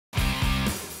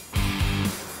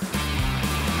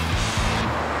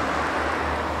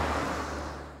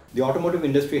The automotive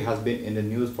industry has been in the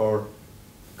news for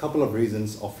a couple of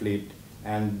reasons of late,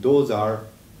 and those are,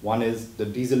 one is the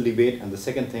diesel debate, and the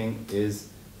second thing is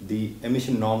the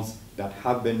emission norms that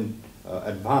have been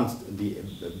advanced, the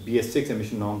BS6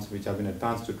 emission norms which have been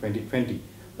advanced to 2020.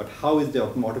 But how is the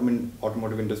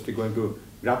automotive industry going to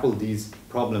grapple these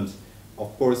problems?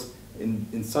 Of course,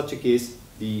 in such a case,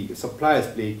 the suppliers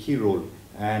play a key role,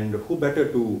 and who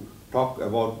better to talk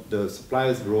about the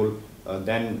suppliers' role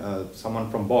than someone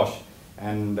from Bosch.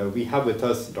 And we have with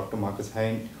us Dr. Markus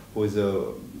Heyn, who is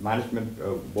a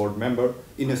management board member.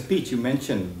 In a speech, you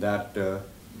mentioned that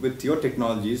with your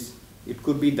technologies, it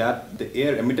could be that the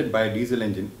air emitted by a diesel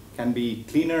engine can be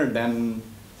cleaner than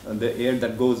the air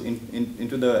that goes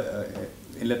into the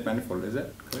inlet manifold. Is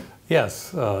that correct?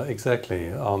 Yes, exactly.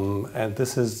 And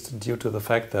this is due to the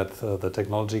fact that the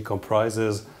technology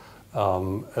comprises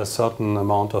a certain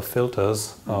amount of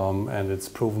filters, and it's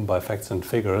proven by facts and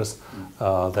figures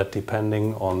that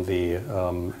depending on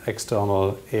the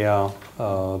external air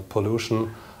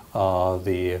pollution,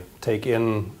 the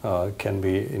take-in can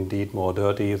be indeed more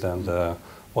dirty than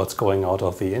what's going out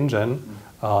of the engine.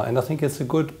 And I think it's a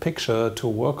good picture to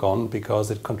work on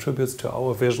because it contributes to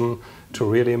our vision to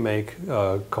really make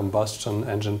combustion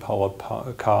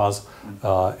engine-powered cars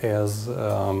as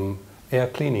air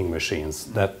cleaning machines.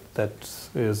 That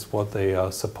is what they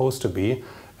are supposed to be,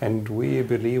 and we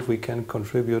believe we can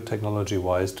contribute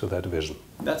technology-wise to that vision.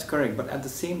 That's correct, but at the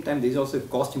same time there's also a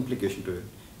cost implication to it.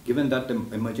 Given that the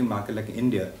emerging market like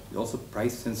India is also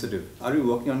price sensitive, are you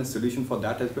working on a solution for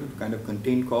that as well, to kind of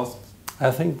contain costs?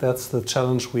 I think that's the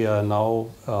challenge we are now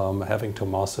having to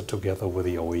master together with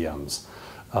the OEMs.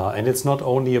 And it's not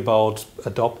only about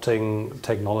adopting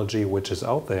technology which is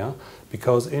out there,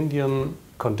 because Indian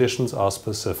conditions are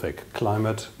specific,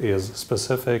 climate is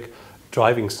specific,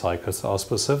 driving cycles are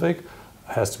specific,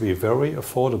 has to be very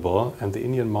affordable, and the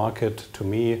Indian market to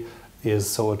me is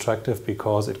so attractive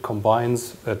because it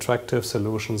combines attractive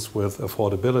solutions with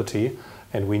affordability,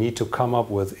 and we need to come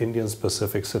up with Indian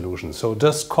specific solutions. So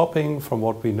just copying from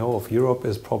what we know of Europe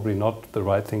is probably not the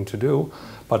right thing to do,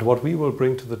 but what we will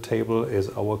bring to the table is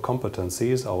our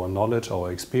competencies, our knowledge,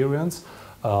 our experience,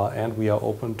 and we are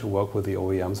open to work with the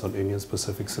OEMs on Indian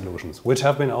specific solutions, which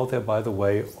have been out there, by the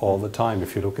way, all the time.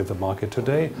 If you look at the market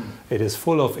today, it is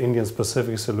full of Indian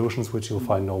specific solutions which you'll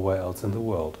find nowhere else in the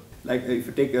world. Like if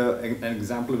you take an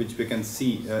example which we can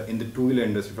see in the two-wheeler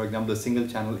industry, for example, the single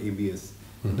channel ABS,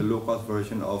 the low-cost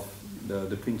version of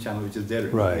the twin channel which is there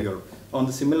in Europe. On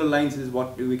the similar lines is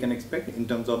what we can expect in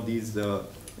terms of these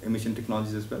emission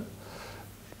technologies as well?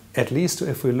 At least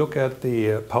if we look at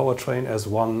the powertrain as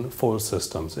one full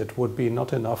system, it would be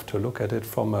not enough to look at it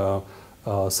from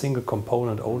a single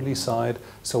component only side.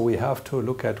 So we have to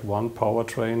look at one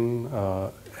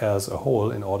powertrain as a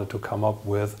whole in order to come up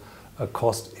with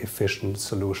cost-efficient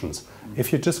solutions.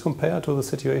 If you just compare to the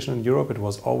situation in Europe, it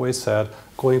was always said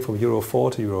going from Euro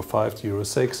 4 to Euro 5 to Euro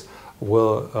 6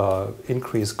 will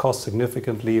increase cost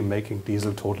significantly, making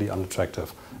diesel totally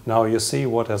unattractive. Now you see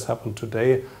what has happened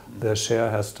today. The share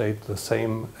has stayed the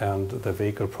same and the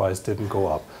vehicle price didn't go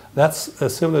up. That's a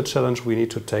similar challenge we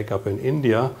need to take up in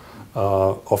India,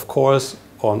 of course,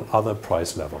 on other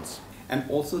price levels. And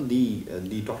also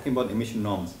the talking about emission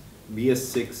norms,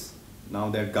 BS6, now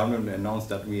the government announced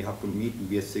that we have to meet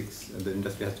BS6, the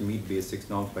industry has to meet BS6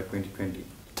 norms by 2020.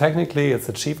 Technically it's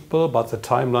achievable, but the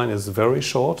timeline is very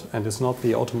short, and it's not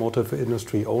the automotive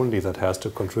industry only that has to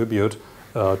contribute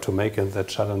to make it that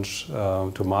challenge,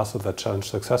 to master that challenge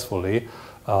successfully.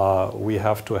 We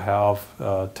have to have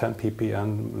 10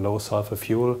 ppm low sulfur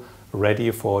fuel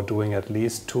ready for doing at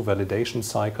least 2 validation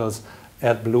cycles.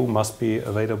 AdBlue must be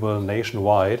available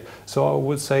nationwide. So I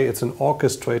would say it's an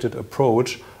orchestrated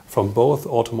approach from both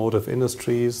automotive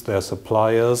industries, their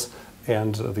suppliers,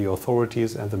 and the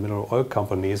authorities and the mineral oil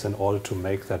companies in order to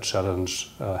make that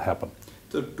challenge happen.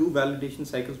 So 2 validation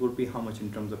cycles would be how much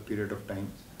in terms of period of time?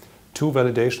 2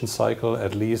 validation cycles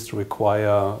at least require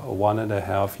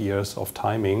 1.5 years of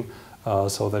timing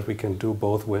so that we can do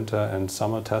both winter and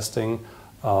summer testing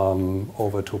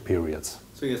over 2 periods.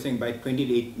 So you're saying by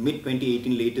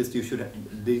mid-2018 latest,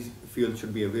 these fuels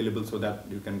should be available so that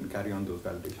you can carry on those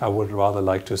validations? I would rather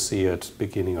like to see it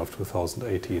beginning of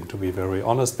 2018, to be very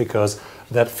honest, because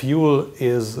that fuel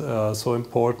is so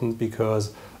important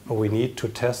because we need to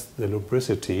test the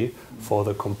lubricity for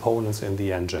the components in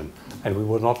the engine. And we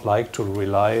would not like to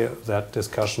rely that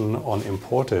discussion on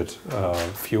imported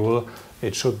fuel.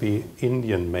 It should be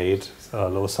Indian-made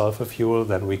low sulfur fuel,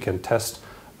 then we can test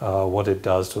what it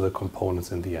does to the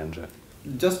components in the engine.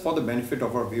 Just for the benefit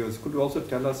of our viewers, could you also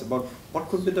tell us about what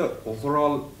could be the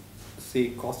overall say,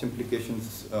 cost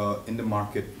implications in the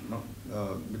market?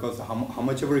 Because how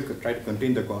much ever you could try to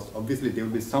contain the cost, obviously there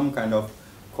will be some kind of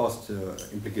cost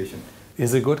implication.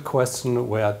 Is a good question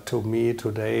where, to me,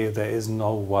 today there is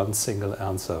no one single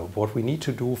answer. What we need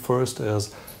to do first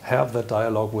is have that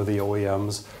dialogue with the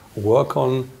OEMs, work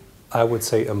on, I would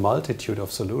say, a multitude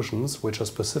of solutions which are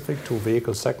specific to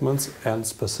vehicle segments and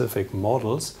specific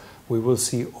models. We will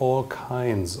see all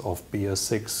kinds of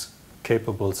BS6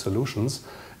 capable solutions,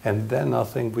 and then I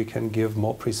think we can give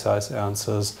more precise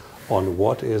answers on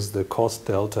what is the cost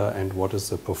delta and what is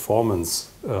the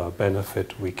performance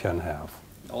benefit we can have.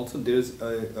 Also, there's,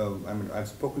 I mean, I've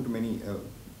spoken to many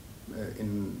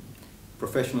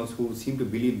professionals who seem to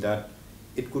believe that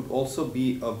it could also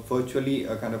be virtually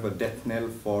a kind of a death knell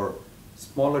for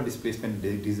smaller displacement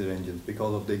diesel engines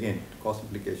because of the, again, cost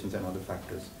implications and other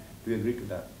factors. Do you agree to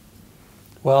that?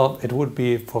 Well, it would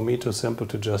be for me too simple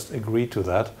to just agree to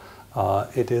that.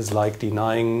 It is like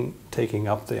denying taking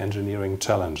up the engineering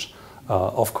challenge.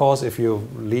 Of course, if you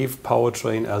leave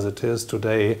powertrain as it is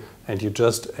today and you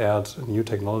just add new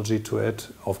technology to it,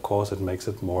 of course it makes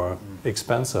it more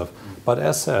expensive. But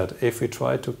as said, if we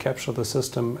try to capture the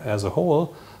system as a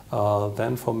whole,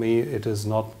 then for me it is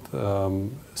not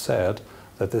said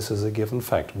that this is a given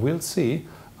fact. We'll see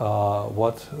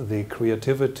what the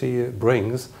creativity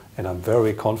brings, and I'm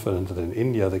very confident that in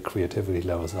India the creativity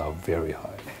levels are very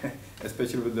high.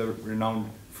 Especially with the renowned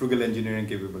frugal engineering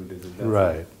capabilities.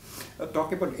 Right.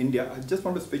 Talking about India, I just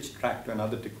want to switch track to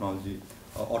another technology,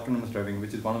 autonomous driving,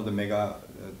 which is one of the mega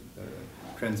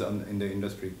trends in the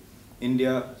industry.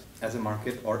 India as a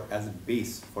market or as a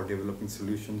base for developing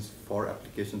solutions for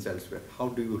applications elsewhere, how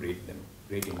do you rate them,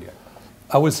 rate India?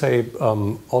 I would say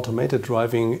automated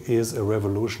driving is a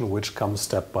revolution which comes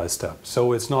step by step.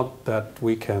 So it's not that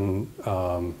we can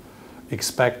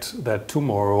expect that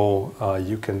tomorrow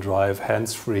you can drive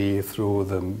hands-free through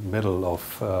the middle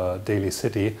of Delhi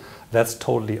city. That's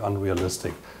totally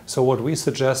unrealistic. So what we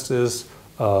suggest is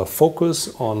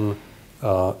focus on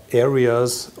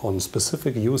areas, on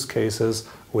specific use cases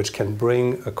which can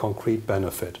bring a concrete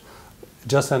benefit.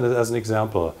 Just as an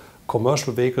example,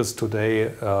 commercial vehicles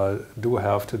today do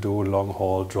have to do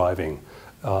long-haul driving.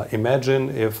 Imagine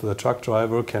if the truck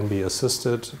driver can be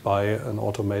assisted by an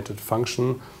automated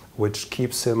function which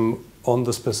keeps him on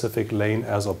the specific lane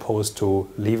as opposed to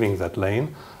leaving that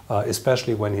lane,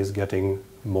 especially when he's getting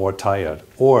more tired.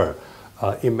 Or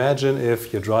imagine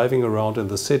if you're driving around in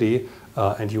the city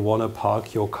and you want to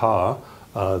park your car.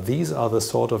 These are the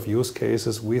sort of use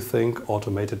cases we think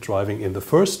automated driving in the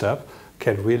first step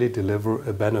can really deliver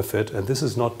a benefit, and this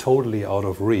is not totally out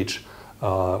of reach,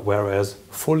 whereas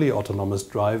fully autonomous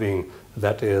driving,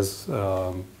 that is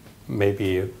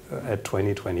maybe at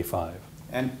 2025.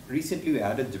 And recently we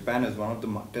added Japan as one of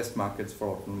the test markets for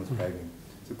autonomous driving.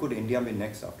 So could India be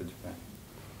next after Japan?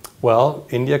 Well,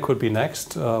 India could be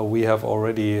next. We have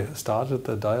already started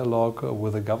the dialogue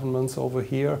with the governments over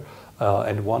here.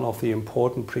 And one of the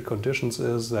important preconditions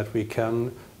is that we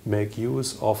can make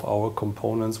use of our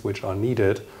components which are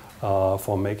needed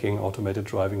for making automated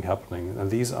driving happening.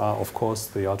 And these are, of course,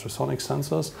 the ultrasonic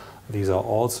sensors. These are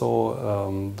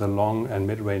also the long and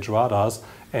mid-range radars.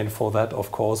 And for that,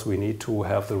 of course, we need to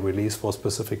have the release for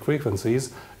specific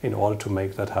frequencies in order to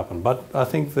make that happen. But I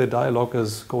think the dialogue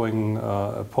is going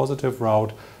a positive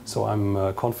route, so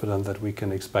I'm confident that we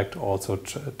can expect also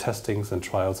testings and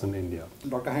trials in India.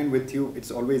 Dr. Heyn, with you,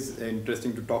 it's always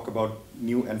interesting to talk about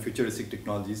new and futuristic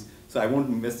technologies. So I won't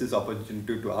miss this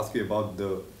opportunity to ask you about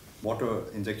the water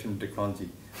injection technology,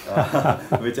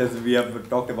 which as we have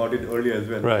talked about it earlier as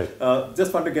well. Right.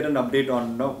 Just want to get an update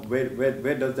on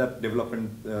where does that development,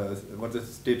 what's the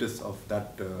status of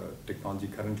that technology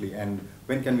currently, and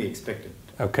when can we expect it?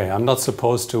 Okay, I'm not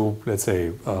supposed to, let's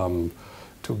say,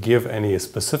 to give any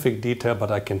specific detail, but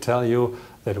I can tell you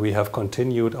that we have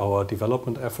continued our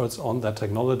development efforts on that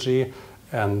technology,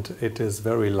 and it is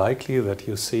very likely that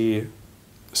you see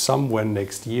somewhere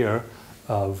next year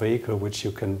a vehicle which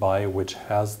you can buy which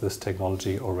has this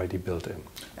technology already built in.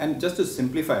 And just to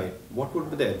simplify it, what would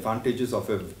be the advantages of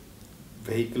a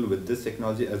vehicle with this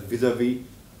technology as vis-a-vis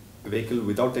a vehicle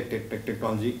without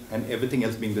technology and everything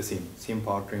else being the same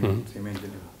powertrain, same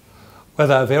engine? Well,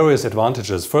 there are various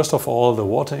advantages. First of all, the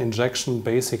water injection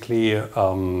basically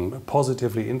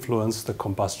positively influences the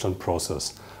combustion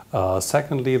process.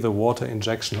 Secondly, the water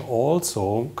injection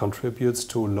also contributes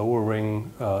to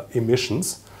lowering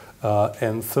emissions.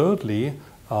 And thirdly,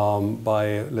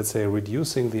 by, let's say,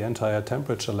 reducing the entire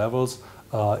temperature levels,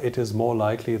 it is more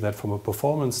likely that from a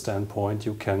performance standpoint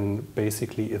you can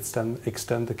basically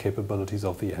extend the capabilities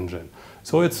of the engine.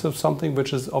 So it's something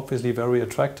which is obviously very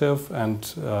attractive, and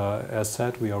as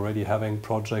said, we are already having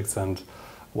projects, and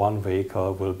one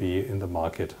vehicle will be in the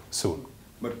market soon.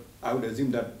 But I would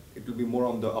assume that it will be more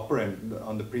on the upper end,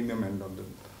 on the premium end of the...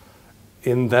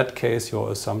 In that case,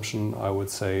 your assumption, I would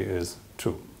say, is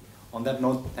true. On that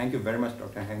note, thank you very much,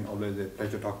 Dr. Heyn. Always a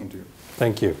pleasure talking to you.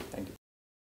 Thank you. Thank you.